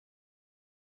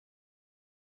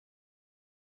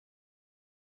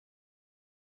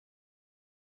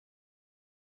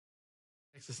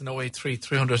Text us in 083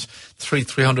 300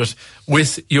 3300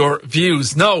 with your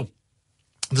views. Now,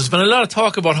 there's been a lot of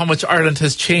talk about how much Ireland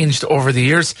has changed over the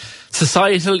years.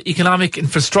 Societal, economic,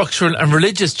 infrastructural and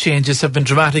religious changes have been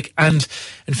dramatic and,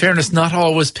 in fairness, not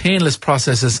always painless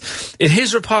processes. In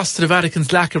his response to the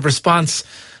Vatican's lack of response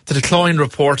to the Cloyne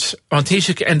report,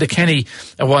 Taoiseach Enda Kenny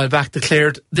a while back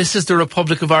declared, "This is the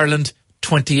Republic of Ireland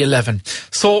 2011.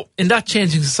 So, in that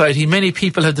changing society, many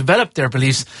people have developed their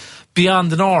beliefs beyond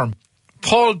the norm.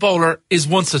 Paul Bowler is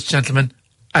one such gentleman,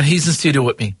 and he's in studio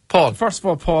with me. Paul. First of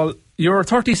all, Paul, you're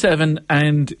 37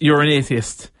 and you're an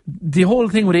atheist. The whole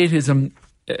thing with atheism,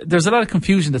 there's a lot of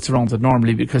confusion that's around it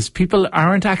normally because people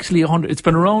aren't actually 100. It's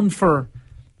been around for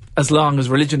as long as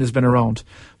religion has been around,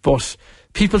 but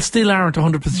people still aren't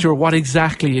 100% sure what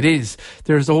exactly it is.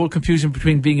 There's a whole confusion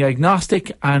between being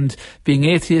agnostic and being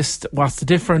atheist. What's the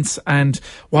difference and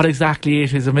what exactly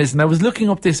atheism is? And I was looking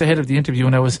up this ahead of the interview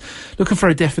and I was looking for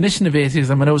a definition of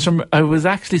atheism, and I was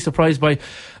actually surprised by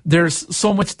there's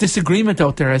so much disagreement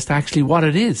out there as to actually what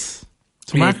it is.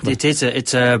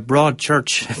 It's a broad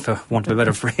church, if I want a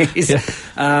better phrase. Yeah.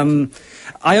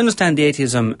 I understand the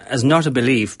atheism as not a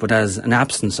belief, but as an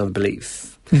absence of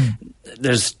belief.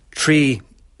 There's three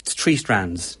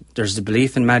strands. There's the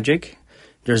belief in magic,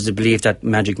 there's the belief that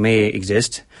magic may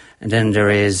exist, and then there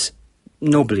is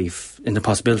no belief in the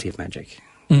possibility of magic.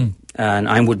 And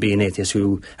I would be an atheist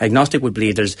agnostic would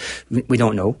believe we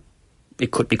don't know.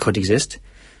 It could exist.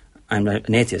 I'm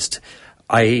an atheist.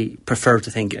 I prefer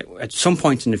to think at some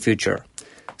point in the future,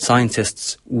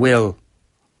 scientists will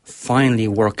finally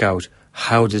work out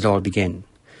how did it all begin.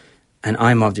 And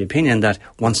I'm of the opinion that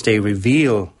once they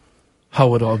reveal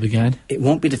how it all began, it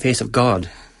won't be the face of God.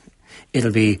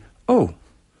 It'll be, oh,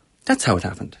 that's how it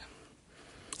happened.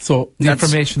 So the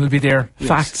information will be there, yes,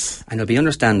 facts. And it'll be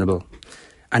understandable.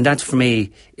 And that, for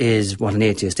me, is what an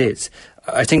atheist is.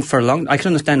 I think I can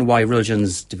understand why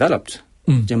religions developed.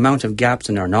 The amount of gaps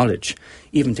in our knowledge,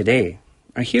 even today,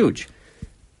 are huge.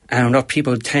 And what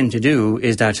people tend to do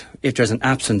is that if there's an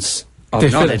absence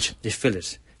of knowledge, they fill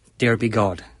it. There be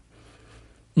God.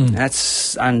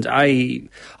 And I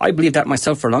believed that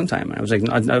myself for a long time. I was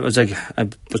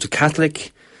a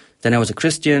Catholic, then I was a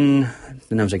Christian,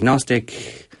 then I was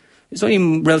agnostic. It's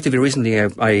only relatively recently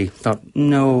I thought,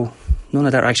 no, none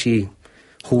of that actually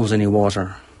holds any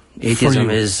water. Atheism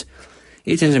is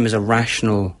a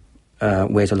rational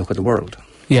way to look at the world.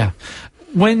 Yeah.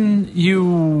 When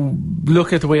you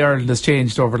look at the way Ireland has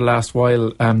changed over the last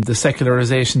while, the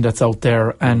secularisation that's out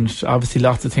there, and obviously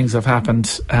lots of things have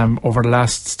happened over the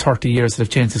last 30 years that have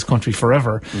changed this country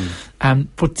forever.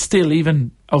 But still,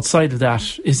 even outside of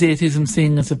that, is atheism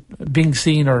being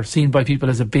seen by people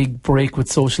as a big break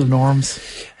with social norms?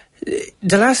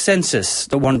 The last census,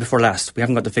 the one before last, we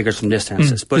haven't got the figures from this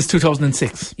census. But it's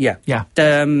 2006. Yeah.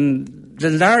 The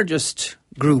largest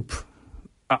group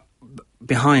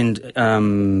behind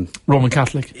Roman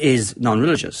Catholic is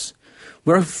non-religious.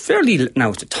 We're it's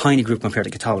a tiny group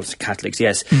compared to Catholics,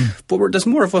 yes, but there's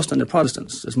more of us than the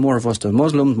Protestants. There's more of us than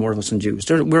Muslims, more of us than Jews.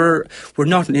 We're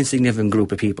not an insignificant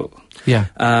group of people. Yeah.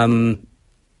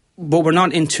 But we're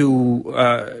not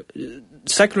into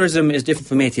secularism is different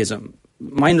from atheism.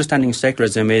 My understanding of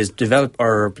secularism is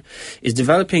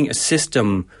developing a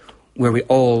system where we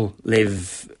all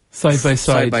live side by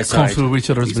side, comfortable with each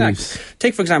other's beliefs.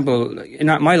 Take, for example, in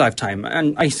my lifetime,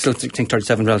 and I still think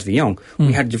 37 is relatively young,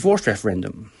 we had a divorce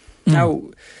referendum. Now,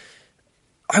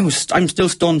 I'm still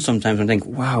stunned sometimes when I think,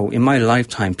 wow, in my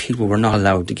lifetime, people were not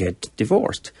allowed to get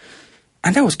divorced.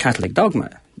 And that was Catholic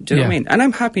dogma. Do you know what I mean? And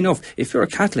I'm happy enough. If you're a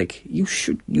Catholic, you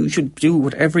should do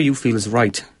whatever you feel is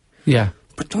right. Yeah.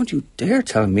 But don't you dare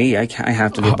tell me I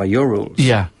have to live by your rules.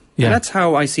 Yeah. And that's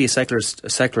how I see a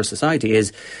secular society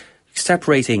is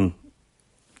separating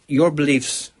your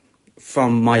beliefs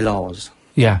from my laws.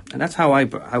 Yeah. And that's how I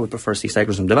would prefer to see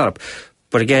secularism develop.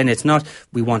 But again, it's not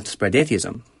we want to spread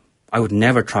atheism. I would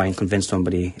never try and convince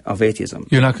somebody of atheism.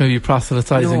 You're not going to be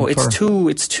proselytizing. No,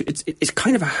 it's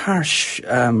kind of a harsh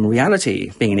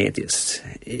reality being an atheist.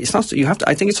 It's not.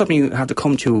 I think it's something you have to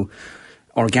come to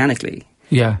organically.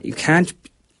 Yeah. You can't.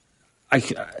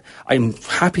 I'm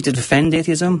happy to defend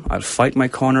atheism. I'll fight my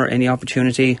corner any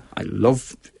opportunity. I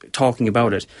love talking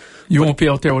about it. You won't be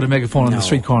out there with a megaphone on the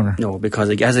street corner. No, because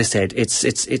as I said,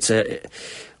 the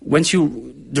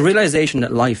realization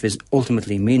that life is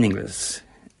ultimately meaningless.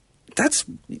 That's,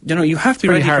 you have to be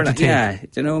ready for that. Yeah,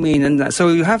 you know what I mean? And so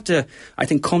you have to, I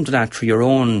think, come to that through your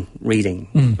own reading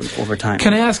over time.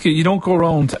 Can I ask you don't go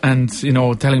around and,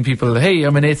 telling people, hey,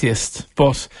 I'm an atheist,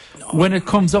 but when it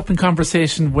comes up in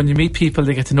conversation, when you meet people,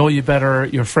 they get to know you better,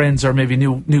 your friends or maybe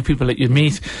new people that you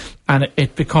meet, and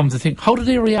it becomes a thing, how do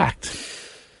they react?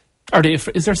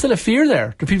 Is there still a fear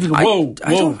there? Do people go, whoa?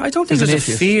 I don't think there's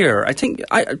a fear. I think,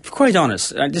 quite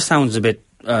honest, this sounds a bit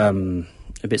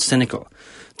cynical.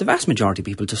 The vast majority of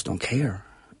people just don't care.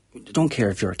 They don't care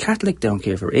if you're a Catholic, they don't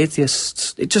care if you're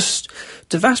atheists.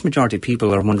 The vast majority of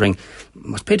people are wondering,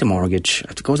 must pay the mortgage, I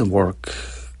have to go to work.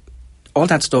 All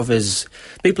that stuff is,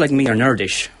 people like me are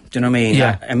nerdish. Do you know what I mean?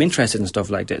 Yeah. I'm interested in stuff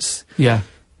like this. Yeah.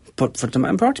 But for the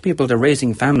majority of people, they're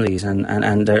raising families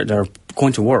and they're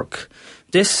going to work.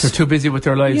 They're too busy with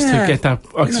their lives to get that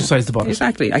exercised about it.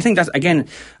 Exactly. I think that's, again,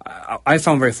 I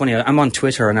found very funny. I'm on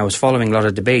Twitter and I was following a lot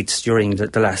of debates during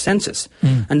the last census.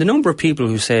 And the number of people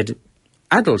who said,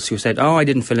 adults who said, oh, I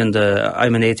didn't fill in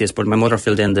I'm an atheist, but my mother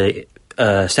filled in the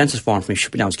census form for me, she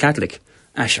put down as Catholic.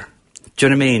 Sure. Do you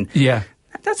know what I mean? Yeah.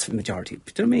 That's the majority. Do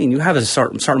you know what I mean? You have a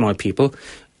certain amount of people,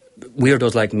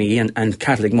 weirdos like me and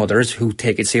Catholic mothers who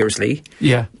take it seriously.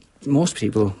 Yeah. Most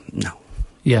people, no.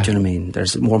 Yeah. Do you know what I mean?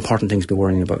 There's more important things to be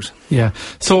worrying about. Yeah.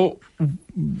 So,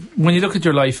 when you look at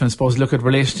your life and I suppose look at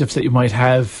relationships that you might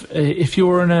have, if you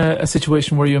were in a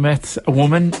situation where you met a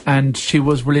woman and she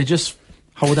was religious,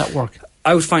 how would that work?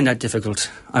 I would find that difficult.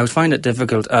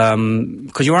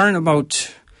 Because you aren't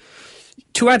about...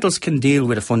 Two adults can deal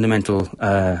with a fundamental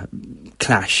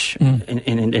clash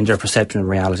in their perception of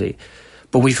reality.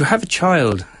 But if you have a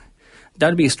child, that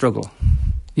would be a struggle.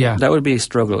 Yeah. That would be a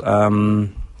struggle.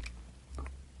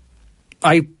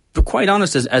 But quite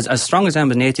honest, as strong as I'm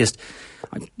an atheist,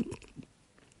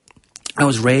 I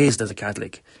was raised as a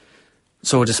Catholic.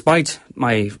 So despite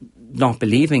my not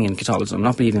believing in Catholicism,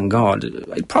 not believing in God,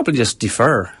 I'd probably just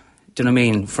defer. Do you know what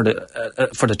I mean? For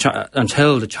the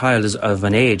until the child is of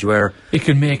an age where it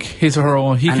can make his or her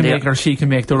own, he can make or she can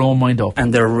make their own mind up,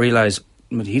 and they realise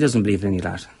he doesn't believe in any of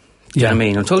that. Do you know what I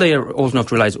mean? Until they are old enough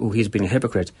to realise, oh, he's being a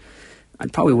hypocrite, I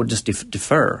probably would just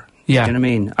defer. Yeah. Do you know what I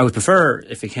mean? I would prefer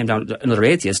if it came down to another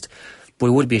atheist, but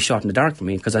it would be a shot in the dark for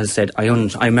me because, as I said, I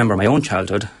remember my own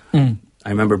childhood. I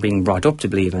remember being brought up to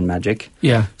believe in magic.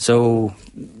 Yeah. So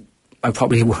I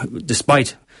probably,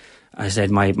 despite, I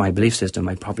said, my belief system,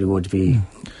 I probably would be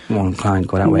more inclined to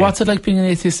go that way. What's it like being an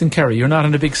atheist in Kerry? You're not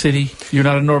in a big city. You're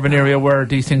not in an urban area where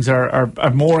these things are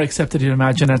more accepted, you'd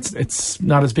imagine. It's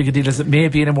not as big a deal as it may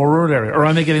be in a more rural area. Or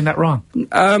am I getting that wrong?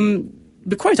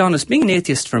 Be quite honest, being an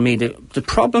atheist for me, the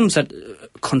problems that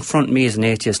confront me as an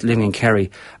atheist living in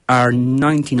Kerry are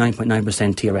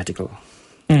 99.9% theoretical.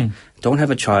 Don't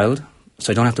have a child,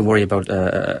 so I don't have to worry about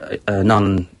a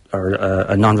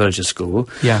non-religious school.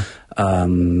 Yeah.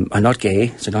 I'm not gay,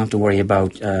 so I don't have to worry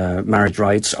about marriage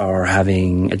rights or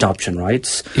having adoption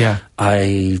rights. Yeah.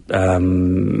 I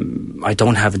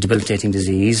don't have a debilitating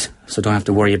disease, so I don't have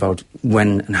to worry about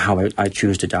when and how I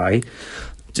choose to die.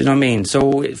 Do you know what I mean?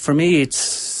 So for me,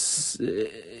 it's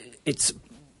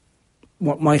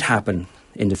what might happen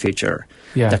in the future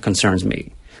that concerns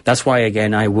me. That's why,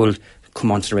 again, I will come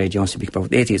onto the radio and speak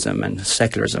about atheism and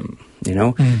secularism, you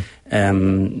know,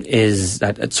 is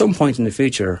that at some point in the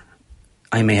future,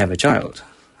 I may have a child.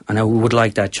 And I would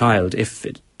like that child, if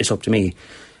it's up to me,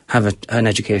 have an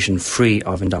education free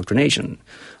of indoctrination.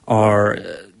 Or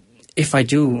if I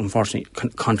do, unfortunately,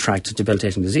 contract a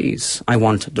debilitating disease, I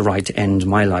want the right to end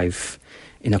my life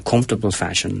in a comfortable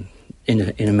fashion,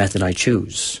 in a method I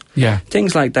choose. Yeah.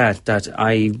 Things like that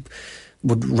I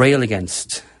would rail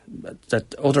against,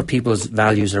 that other people's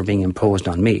values are being imposed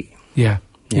on me. Yeah.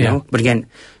 You know? But again,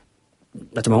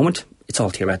 at the moment, it's all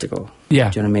theoretical. Yeah.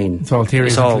 Do you know what I mean? It's all theory.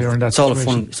 It's all a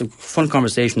fun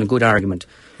conversation, a good argument.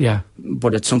 Yeah.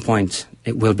 But at some point,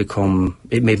 it may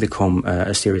become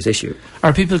a serious issue.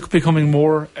 Are people becoming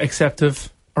more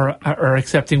acceptive or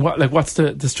accepting? What's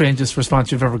the strangest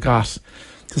response you've ever got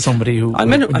to somebody who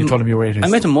when you told them you were atheist? I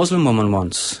met a Muslim woman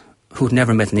once who'd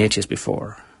never met an atheist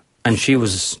before, and she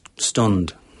was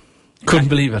stunned. Couldn't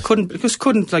believe it. Couldn't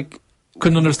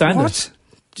understand what? it.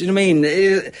 Do you know what I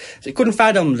mean? She couldn't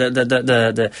fathom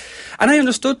the... And I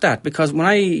understood that because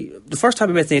the first time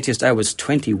I met an atheist, I was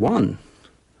 21.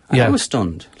 And I was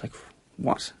stunned. Like,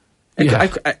 what?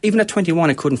 Even at 21,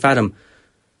 I couldn't fathom,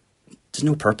 there's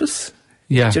no purpose?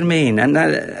 Yeah. Do you know what I mean? And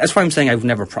that's why I'm saying I would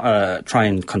never try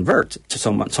and convert to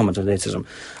someone to atheism.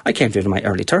 I came to it in my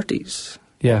early 30s.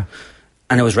 Yeah.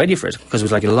 And I was ready for it because it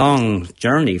was like a long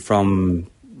journey from...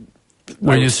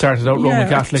 Where you started out Roman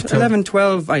Catholic to 11,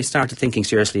 12, I started thinking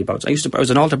seriously about it. I was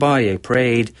an altar boy, I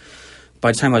prayed.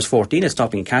 By the time I was 14, I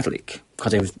stopped being Catholic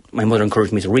because my mother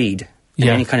encouraged me to read. And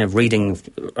any kind of reading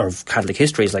of Catholic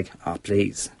history is like,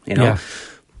 please, you know. Yeah.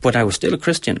 But I was still a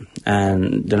Christian,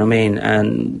 and you know what I mean?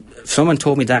 And if someone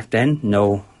told me that then,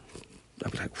 no,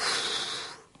 I'd be like,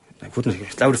 I would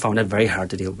have found that very hard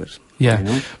to deal with. Yeah. You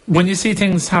know? When you see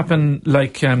things happen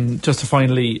like just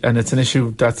finally, and it's an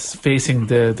issue that's facing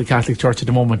the Catholic Church at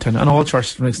the moment, and all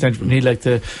churches to an extent, we need like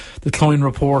the Cloyne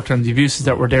report and the abuses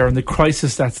that were there and the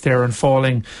crisis that's there and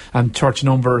falling church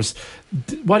numbers.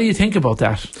 What do you think about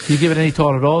that? Do you give it any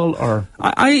thought at all, or?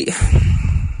 I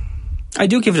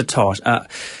do give it a thought.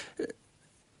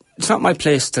 It's not my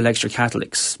place to lecture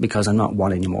Catholics because I'm not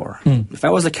one anymore. If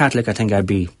I was a Catholic, I think I would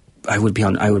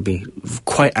be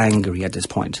quite angry at this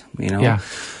point. You know, Yeah.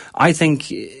 I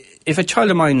think if a child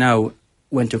of mine now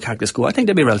went to a Catholic school, I think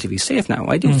they'd be relatively safe now.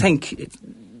 I do think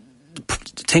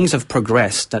things have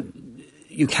progressed that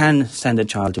you can send a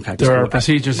child to Catholic school. There are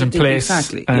procedures in place,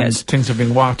 exactly, and yes. things are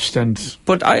being watched.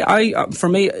 But I for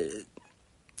me,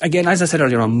 again, as I said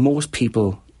earlier on, most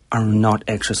people are not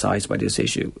exercised by this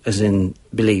issue, as in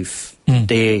belief.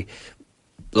 They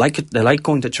like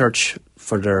going to church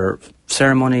for their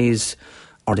ceremonies,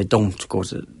 or they don't go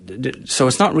to. So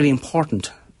it's not really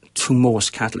important to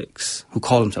most Catholics who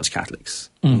call themselves Catholics.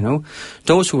 You know,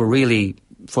 those who are really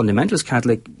fundamentalist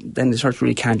Catholic, then the church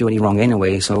really can't do any wrong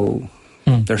anyway. So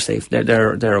they're safe.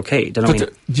 They're okay. Do you know what I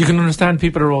mean? You can understand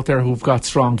people are out there who've got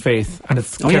strong faith, and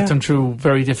it's kept them through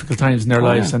very difficult times in their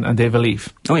lives, and they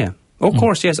believe. Oh yeah. Of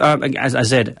course, yes. As I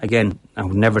said, again, I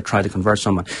would never try to convert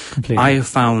someone. Completely. I have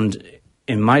found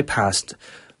in my past,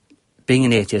 being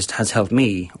an atheist has helped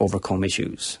me overcome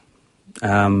issues.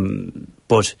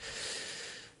 But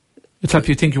It's helped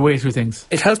you think your way through things.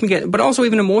 it helped me get, but also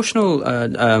even emotional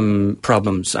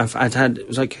problems. I'd had, it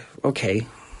was like, okay,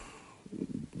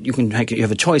 you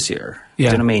have a choice here. Yeah.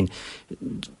 Do you know what I mean?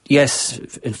 Yes,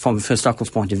 from a philosophical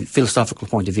point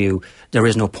of view, there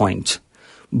is no point.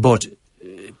 But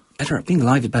being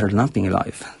alive is better than not being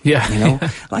alive. Yeah. You know,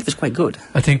 life is quite good.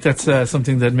 I think that's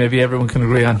something that maybe everyone can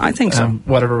agree on. I think so.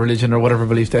 Whatever religion or whatever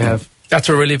belief they have. That's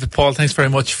where we leave it, Paul. Thanks very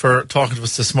much for talking to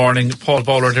us this morning. Paul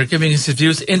Bowler, they're giving us his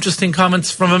views. Interesting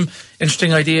comments from him,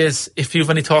 interesting ideas. If you have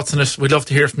any thoughts on it, we'd love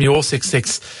to hear from you.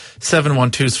 066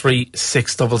 7123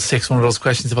 666. One of those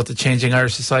questions about the changing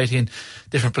Irish society and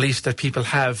different beliefs that people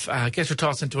have. Get your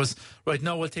thoughts into us. Right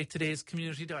now, we'll take today's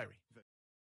Community Diary.